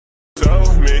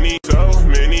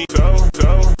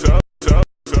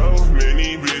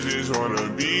many bitches wanna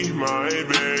be my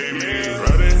baby.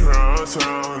 Riding around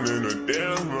town in a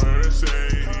damn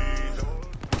Mercedes.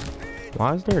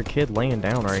 Why is there a kid laying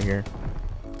down right here?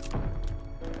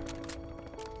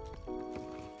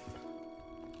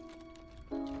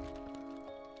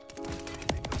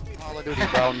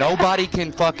 Bro, nobody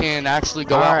can fucking actually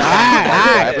go All out.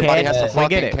 right, Everybody has to we fucking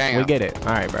get it. camp. We get it.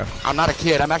 All right, bro. I'm not a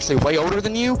kid. I'm actually way older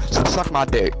than you, so suck my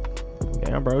dick.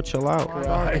 Damn, bro, chill out.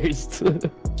 Christ.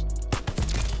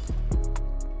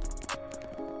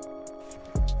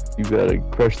 You gotta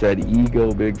crush that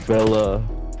ego, big fella.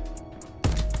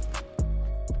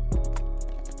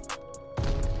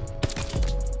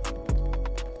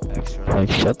 Like,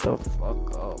 shut the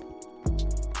fuck up.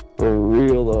 For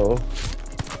real though.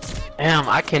 Damn,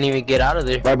 I can't even get out of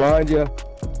there. Right behind you.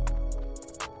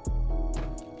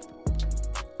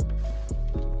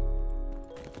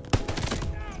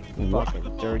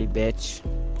 Fucking dirty bitch.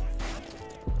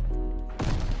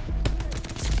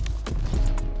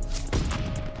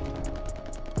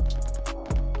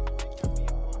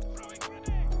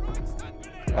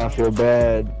 I feel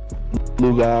bad.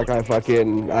 Lugak,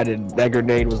 that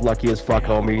grenade was lucky as fuck,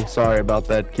 homie. Sorry about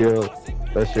that kill.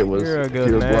 That shit was You're a good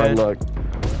pure man. blind luck.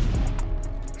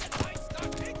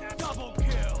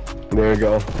 There you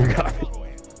go. Got me.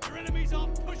 Your enemies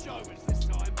aren't pushovers this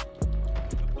time.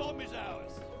 The bomb is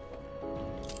ours.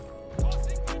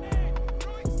 Tossing grenade!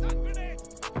 Throwing stun grenade!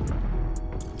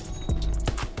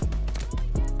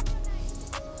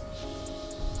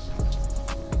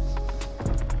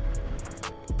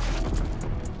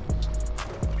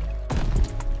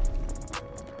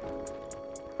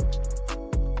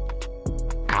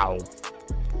 Ow.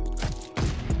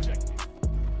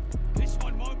 This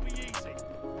one won't be easy.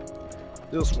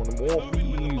 This one won't be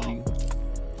easy.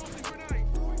 Throwing grenade!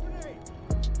 Throwing grenade!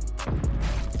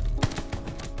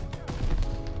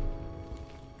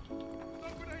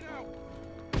 Stun grenade out!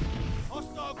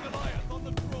 Hostile Goliath on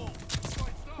the crawl.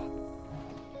 Right, stop.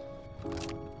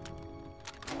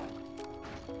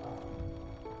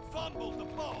 Fumbled the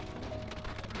bomb.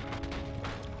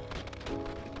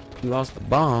 You lost the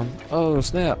bomb. Oh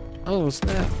snap. Oh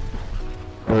snap.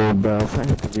 Oh, bro. If I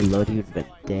had to reload, you'd been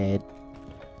dead.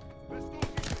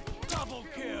 Double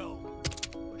kill.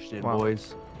 Shit, Wow.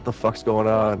 boys. What the fuck's going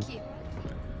on?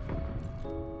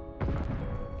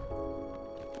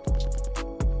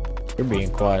 You're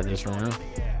being quiet this round.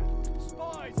 Yeah.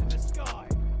 Spies in the sky.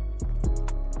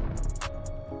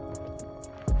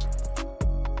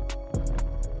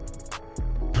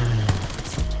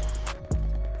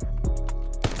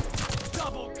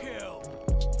 Double kill.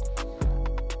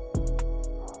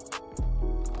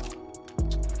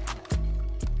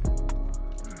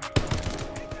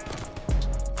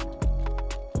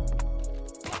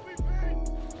 Copy pin.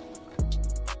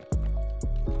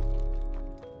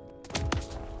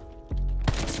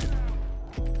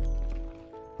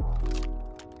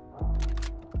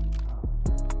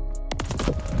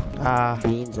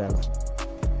 Beans out.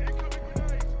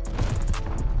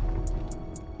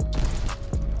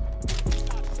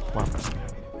 Wow.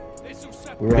 This'll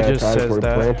separate We're It at just time says for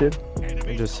that. planted.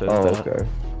 It just says Oh, that. okay.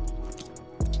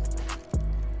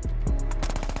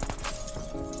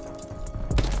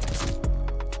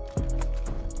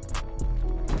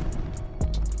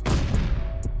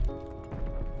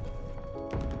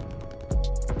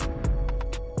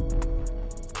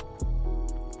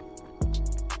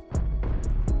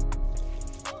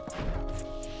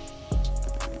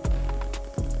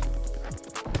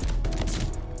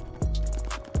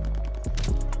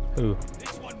 Ooh,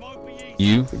 This one won't be easy.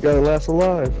 You? We gotta last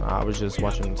alive. I was just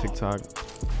watching TikTok.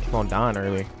 Keep on dying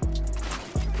early.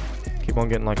 Keep on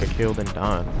getting like a kill then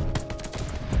dying.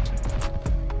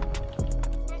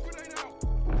 Stun grenade out.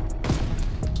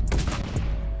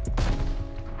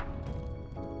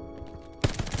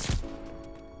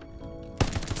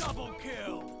 Double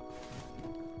kill.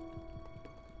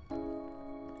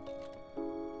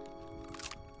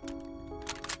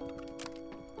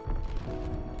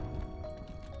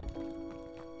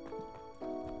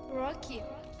 Rocky.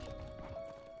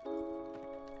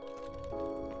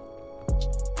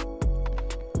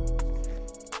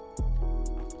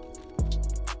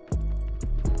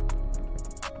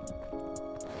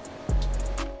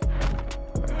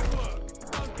 Good work.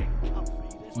 Don't get comfy.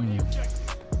 There's the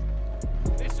objective.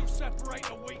 This'll separate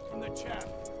the wheat from the chaff.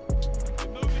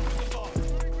 We're moving to the bomb.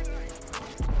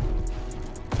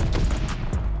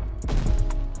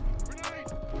 Grenade!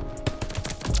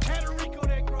 Counter recon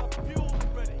aircraft fueled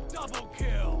and ready. Double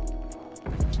kill.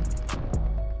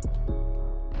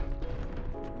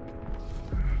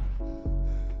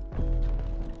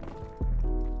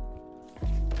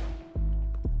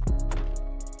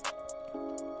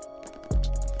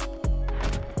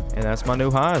 And that's my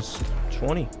new highs.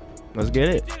 20. Let's get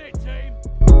it. Did it.